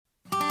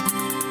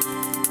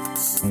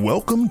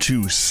Welcome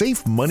to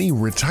Safe Money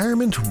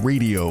Retirement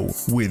Radio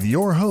with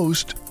your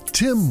host,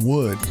 Tim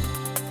Wood.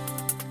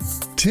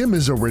 Tim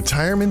is a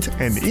retirement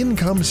and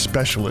income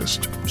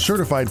specialist,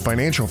 certified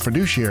financial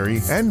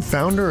fiduciary, and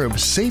founder of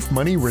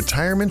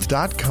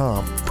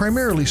SafeMoneyRetirement.com,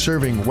 primarily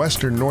serving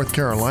Western North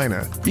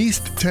Carolina,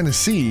 East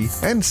Tennessee,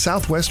 and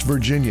Southwest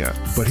Virginia.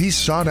 But he's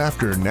sought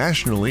after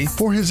nationally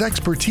for his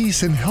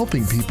expertise in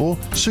helping people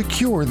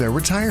secure their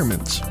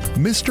retirements.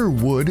 Mr.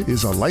 Wood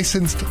is a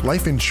licensed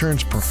life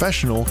insurance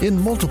professional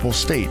in multiple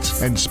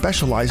states and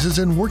specializes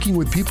in working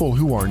with people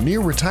who are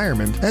near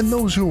retirement and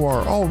those who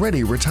are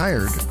already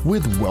retired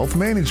with wealth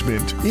management,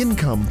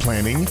 income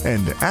planning,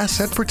 and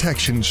asset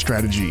protection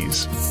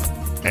strategies.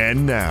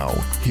 And now,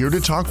 here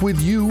to talk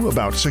with you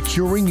about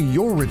securing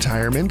your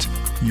retirement,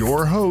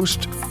 your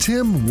host,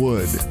 Tim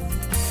Wood.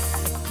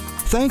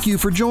 Thank you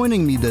for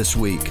joining me this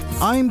week.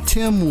 I'm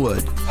Tim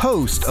Wood,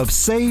 host of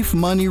Safe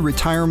Money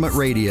Retirement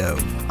Radio.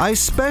 I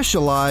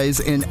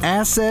specialize in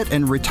asset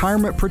and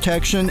retirement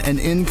protection and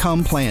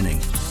income planning.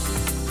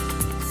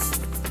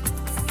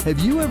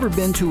 Have you ever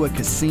been to a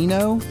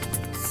casino?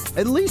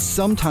 At least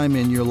sometime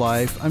in your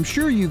life, I'm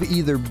sure you've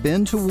either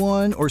been to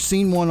one or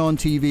seen one on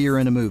TV or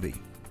in a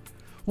movie.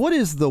 What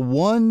is the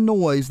one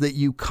noise that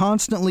you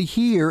constantly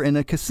hear in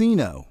a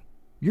casino?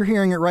 You're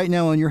hearing it right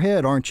now in your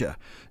head, aren't you?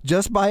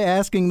 Just by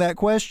asking that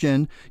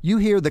question, you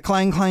hear the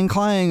clang, clang,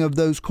 clang of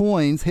those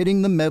coins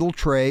hitting the metal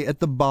tray at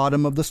the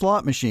bottom of the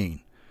slot machine.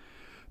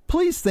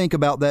 Please think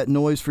about that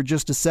noise for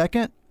just a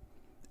second.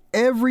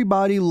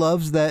 Everybody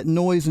loves that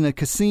noise in a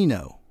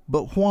casino,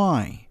 but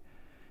why?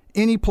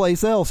 Any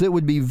place else, it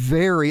would be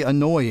very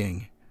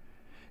annoying.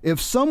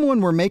 If someone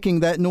were making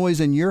that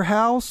noise in your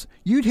house,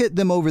 you'd hit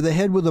them over the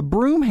head with a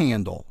broom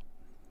handle.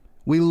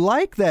 We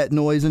like that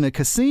noise in a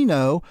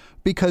casino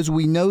because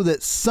we know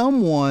that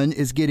someone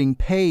is getting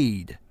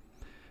paid.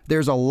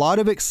 There's a lot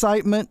of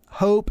excitement,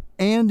 hope,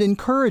 and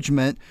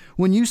encouragement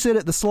when you sit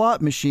at the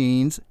slot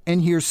machines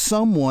and hear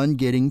someone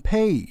getting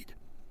paid.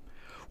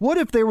 What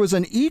if there was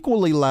an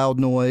equally loud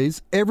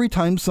noise every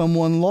time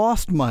someone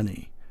lost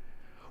money?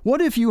 What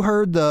if you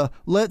heard the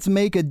Let's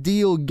Make a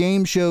Deal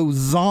game show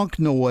zonk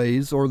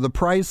noise or the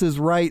Price is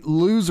Right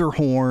loser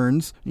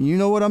horns? You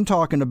know what I'm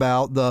talking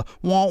about, the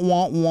wah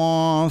wah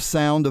wah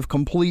sound of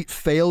complete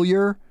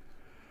failure?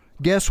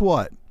 Guess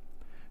what?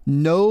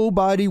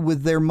 Nobody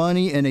with their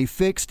money in a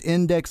fixed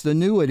indexed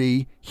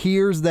annuity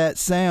hears that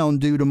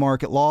sound due to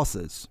market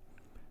losses.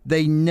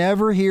 They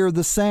never hear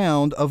the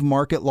sound of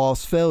market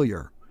loss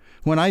failure.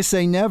 When I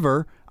say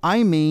never,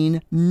 I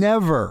mean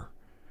never.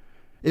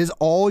 Is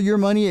all your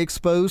money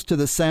exposed to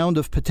the sound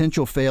of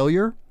potential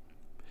failure?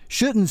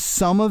 Shouldn't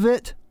some of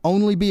it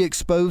only be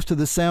exposed to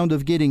the sound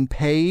of getting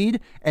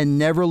paid and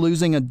never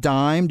losing a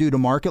dime due to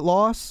market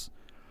loss?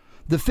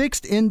 The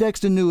fixed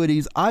indexed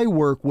annuities I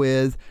work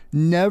with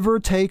never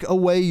take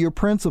away your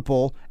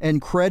principal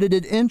and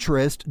credited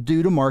interest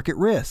due to market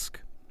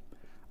risk.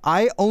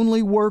 I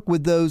only work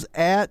with those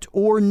at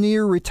or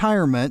near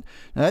retirement.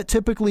 That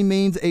typically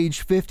means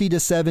age 50 to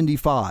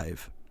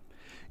 75.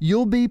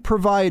 You'll be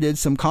provided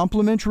some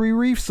complimentary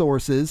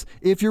resources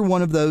if you're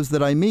one of those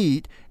that I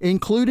meet,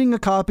 including a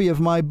copy of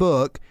my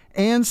book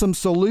and some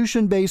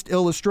solution-based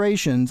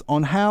illustrations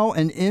on how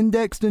an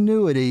indexed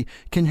annuity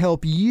can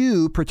help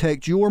you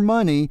protect your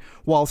money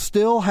while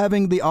still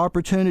having the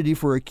opportunity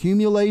for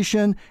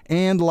accumulation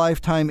and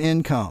lifetime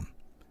income.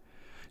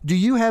 Do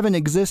you have an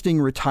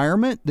existing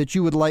retirement that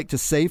you would like to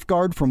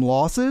safeguard from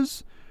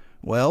losses?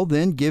 Well,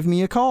 then give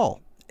me a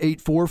call,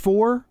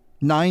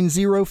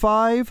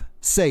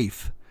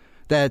 844-905-SAFE.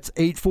 That's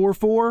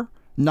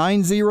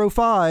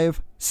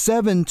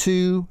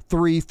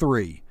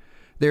 844-905-7233.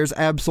 There's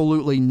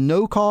absolutely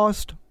no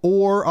cost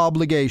or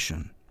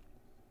obligation.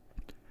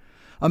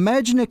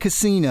 Imagine a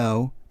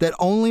casino that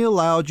only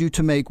allowed you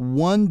to make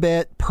one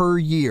bet per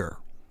year.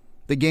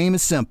 The game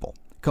is simple,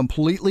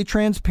 completely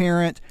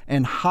transparent,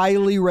 and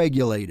highly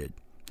regulated.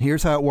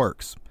 Here's how it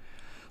works.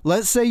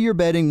 Let's say you're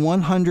betting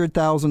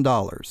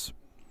 $100,000.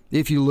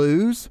 If you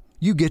lose,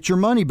 you get your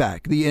money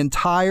back, the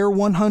entire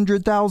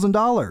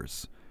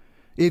 $100,000.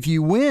 If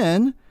you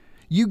win,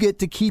 you get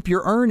to keep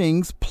your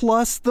earnings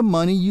plus the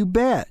money you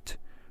bet.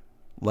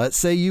 Let's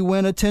say you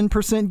win a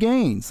 10%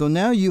 gain, so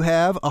now you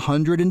have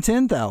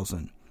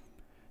 $110,000.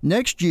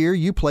 Next year,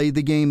 you play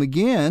the game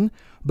again,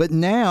 but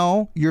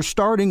now you're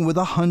starting with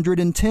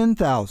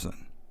 $110,000.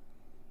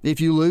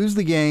 If you lose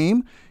the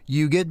game,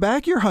 you get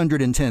back your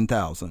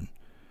 $110,000.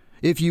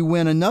 If you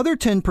win another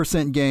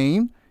 10%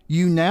 gain,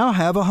 you now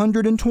have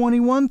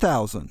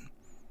 $121,000.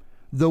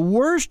 The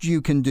worst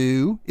you can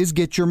do is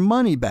get your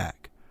money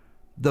back.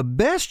 The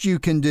best you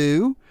can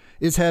do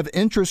is have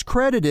interest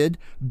credited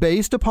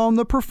based upon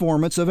the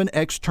performance of an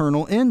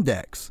external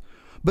index.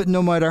 But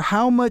no matter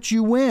how much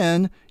you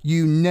win,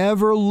 you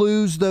never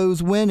lose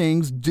those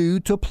winnings due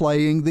to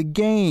playing the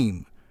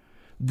game.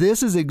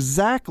 This is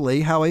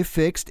exactly how a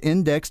fixed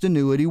indexed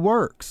annuity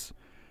works.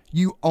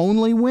 You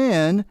only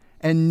win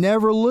and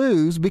never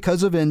lose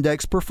because of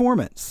index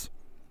performance.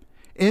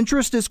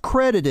 Interest is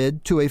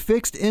credited to a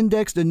fixed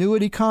indexed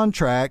annuity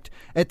contract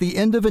at the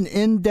end of an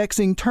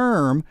indexing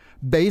term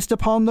based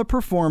upon the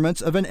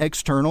performance of an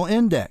external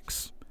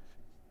index.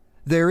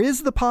 There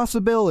is the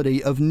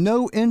possibility of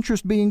no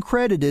interest being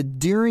credited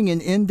during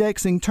an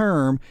indexing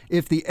term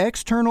if the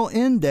external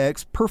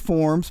index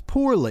performs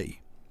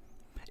poorly.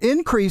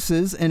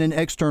 Increases in an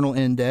external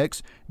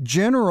index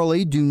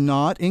generally do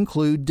not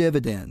include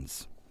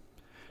dividends.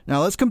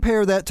 Now let's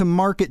compare that to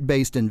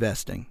market-based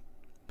investing.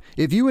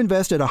 If you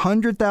invested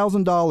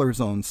 $100,000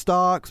 on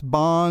stocks,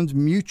 bonds,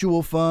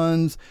 mutual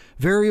funds,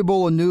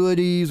 variable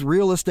annuities,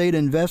 real estate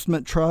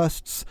investment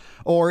trusts,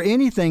 or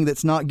anything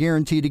that's not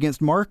guaranteed against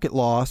market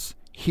loss,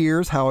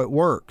 here's how it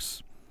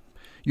works.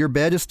 Your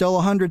bet is still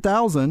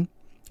 $100,000.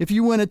 If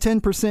you win a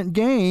 10%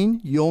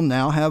 gain, you'll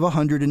now have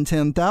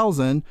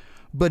 $110,000.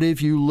 But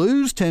if you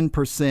lose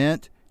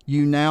 10%,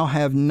 you now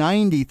have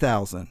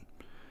 $90,000.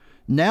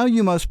 Now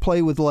you must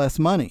play with less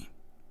money.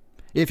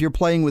 If you're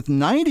playing with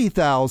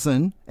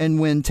 $90,000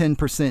 and win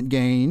 10%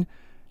 gain,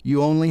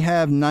 you only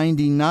have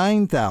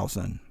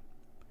 $99,000.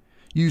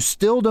 You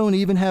still don't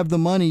even have the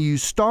money you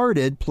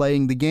started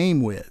playing the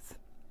game with.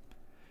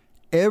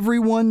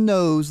 Everyone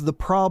knows the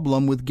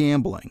problem with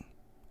gambling.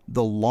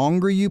 The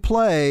longer you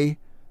play,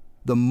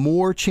 the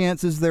more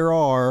chances there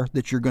are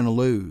that you're going to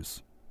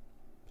lose.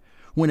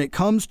 When it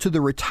comes to the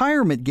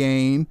retirement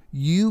game,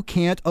 you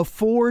can't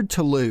afford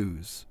to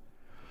lose.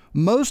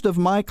 Most of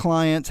my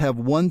clients have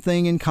one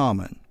thing in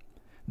common.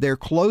 They're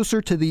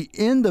closer to the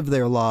end of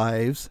their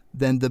lives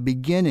than the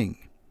beginning.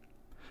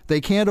 They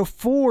can't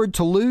afford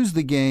to lose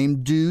the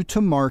game due to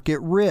market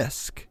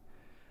risk.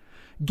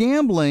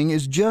 Gambling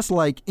is just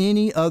like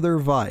any other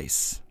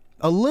vice.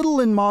 A little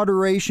in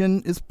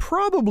moderation is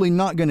probably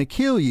not going to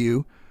kill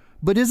you,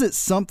 but is it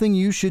something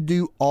you should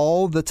do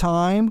all the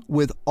time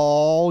with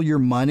all your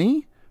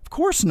money? Of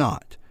course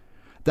not.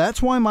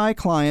 That's why my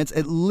clients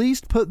at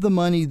least put the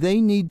money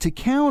they need to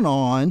count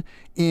on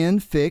in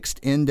fixed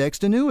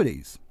indexed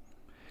annuities.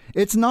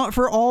 It's not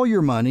for all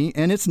your money,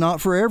 and it's not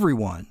for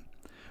everyone.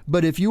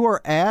 But if you are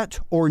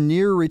at or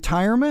near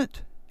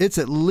retirement, it's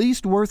at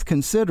least worth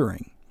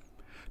considering.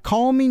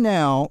 Call me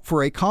now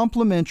for a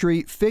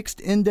complimentary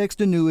fixed indexed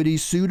annuity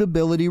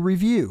suitability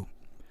review.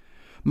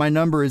 My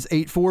number is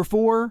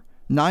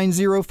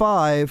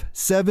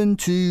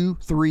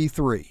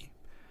 844-905-7233.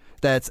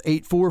 That's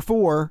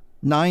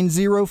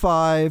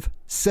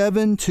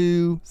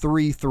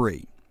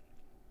 844-905-7233.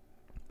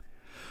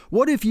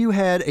 What if you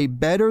had a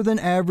better than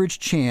average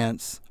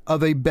chance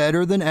of a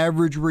better than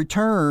average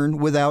return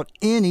without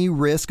any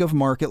risk of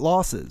market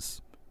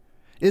losses?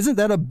 Isn't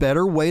that a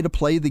better way to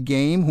play the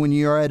game when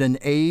you're at an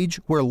age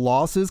where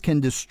losses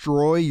can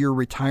destroy your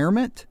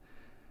retirement?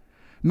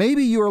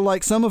 Maybe you are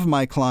like some of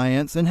my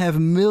clients and have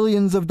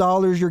millions of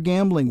dollars you're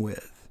gambling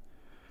with.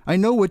 I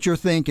know what you're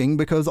thinking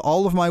because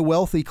all of my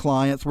wealthy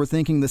clients were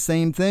thinking the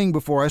same thing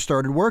before I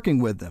started working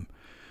with them.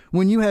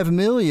 When you have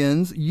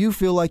millions, you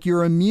feel like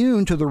you're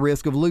immune to the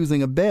risk of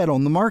losing a bet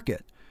on the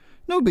market.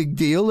 No big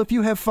deal if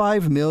you have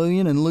 5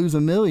 million and lose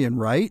 $1 million,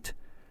 right?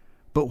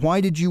 But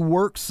why did you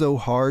work so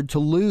hard to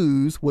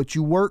lose what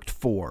you worked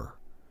for?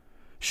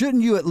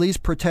 Shouldn't you at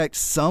least protect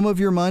some of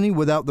your money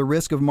without the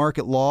risk of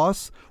market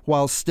loss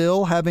while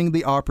still having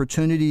the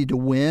opportunity to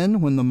win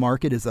when the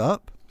market is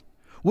up?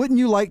 Wouldn't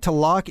you like to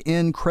lock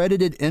in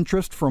credited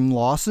interest from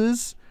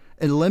losses,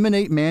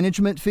 eliminate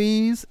management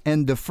fees,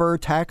 and defer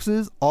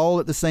taxes all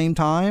at the same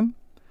time?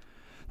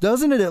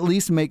 Doesn't it at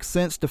least make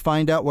sense to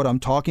find out what I'm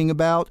talking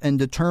about and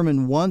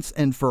determine once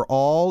and for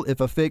all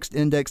if a fixed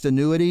indexed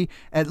annuity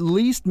at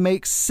least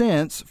makes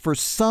sense for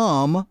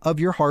some of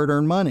your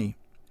hard-earned money?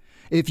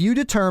 If you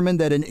determine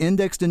that an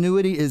indexed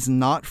annuity is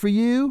not for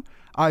you,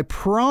 I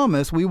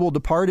promise we will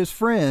depart as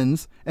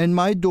friends, and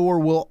my door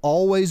will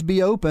always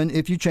be open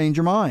if you change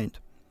your mind.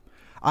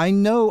 I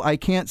know I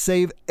can't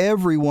save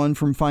everyone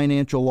from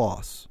financial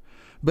loss,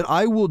 but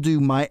I will do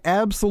my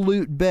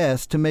absolute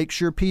best to make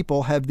sure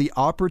people have the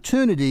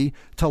opportunity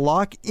to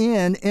lock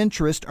in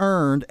interest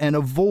earned and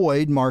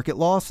avoid market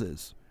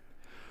losses.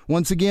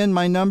 Once again,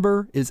 my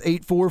number is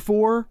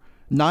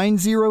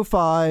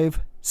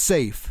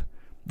 844-905-SAFE.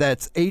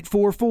 That's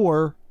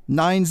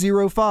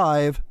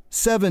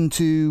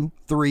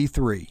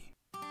 844-905-7233.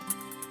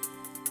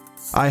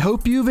 I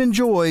hope you've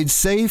enjoyed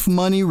Safe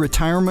Money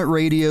Retirement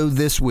Radio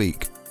this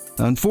week.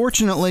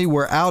 Unfortunately,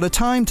 we're out of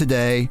time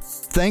today.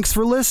 Thanks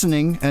for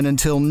listening, and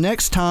until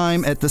next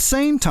time at the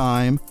same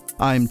time,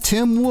 I'm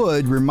Tim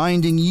Wood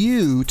reminding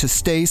you to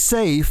stay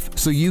safe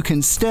so you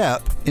can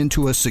step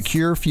into a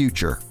secure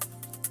future.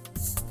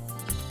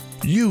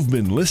 You've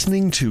been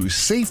listening to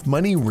Safe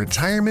Money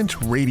Retirement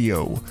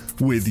Radio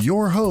with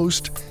your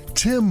host,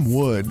 Tim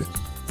Wood.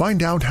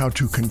 Find out how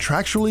to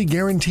contractually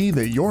guarantee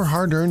that your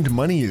hard-earned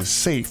money is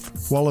safe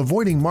while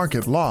avoiding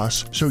market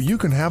loss so you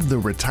can have the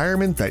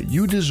retirement that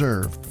you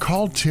deserve.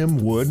 Call Tim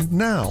Wood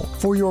now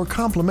for your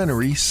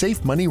complimentary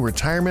Safe Money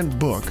Retirement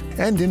book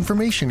and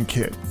information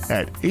kit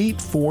at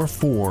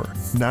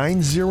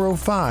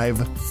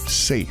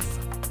 844-905-SAFE.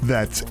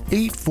 That's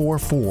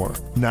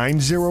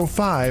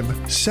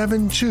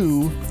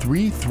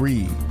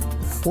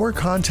 844-905-7233. Or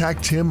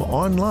contact Tim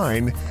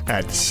online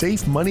at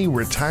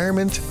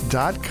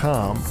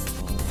safemoneyretirement.com.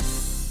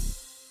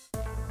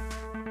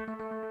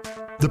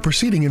 The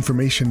preceding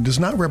information does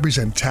not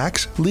represent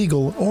tax,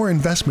 legal, or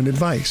investment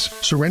advice.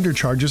 Surrender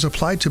charges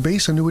apply to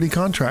base annuity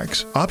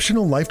contracts.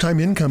 Optional lifetime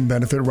income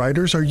benefit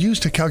riders are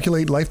used to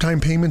calculate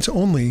lifetime payments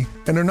only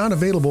and are not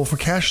available for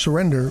cash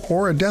surrender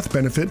or a death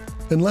benefit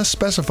unless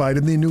specified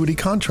in the annuity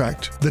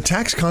contract. The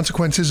tax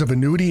consequences of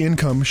annuity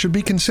income should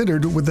be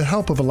considered with the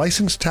help of a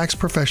licensed tax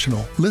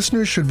professional.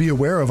 Listeners should be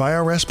aware of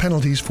IRS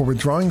penalties for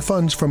withdrawing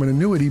funds from an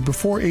annuity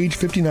before age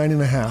 59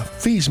 and a half.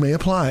 Fees may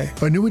apply.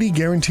 Annuity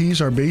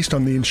guarantees are based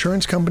on the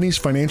insurance company's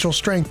financial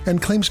strength and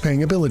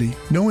claims-paying ability.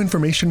 No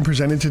information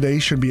presented today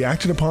should be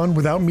acted upon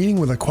without meeting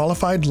with a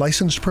qualified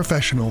licensed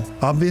professional.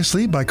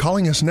 Obviously, by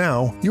calling us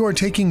now, you are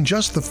taking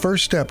just the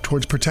first step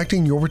towards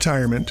protecting your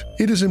retirement.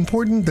 It is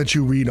important that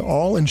you read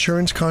all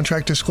insurance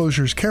contract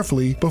disclosures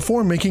carefully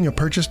before making a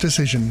purchase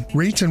decision.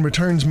 Rates and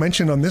returns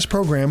mentioned on this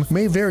program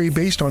may vary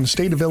based on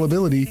state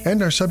availability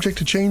and are subject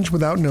to change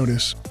without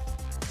notice.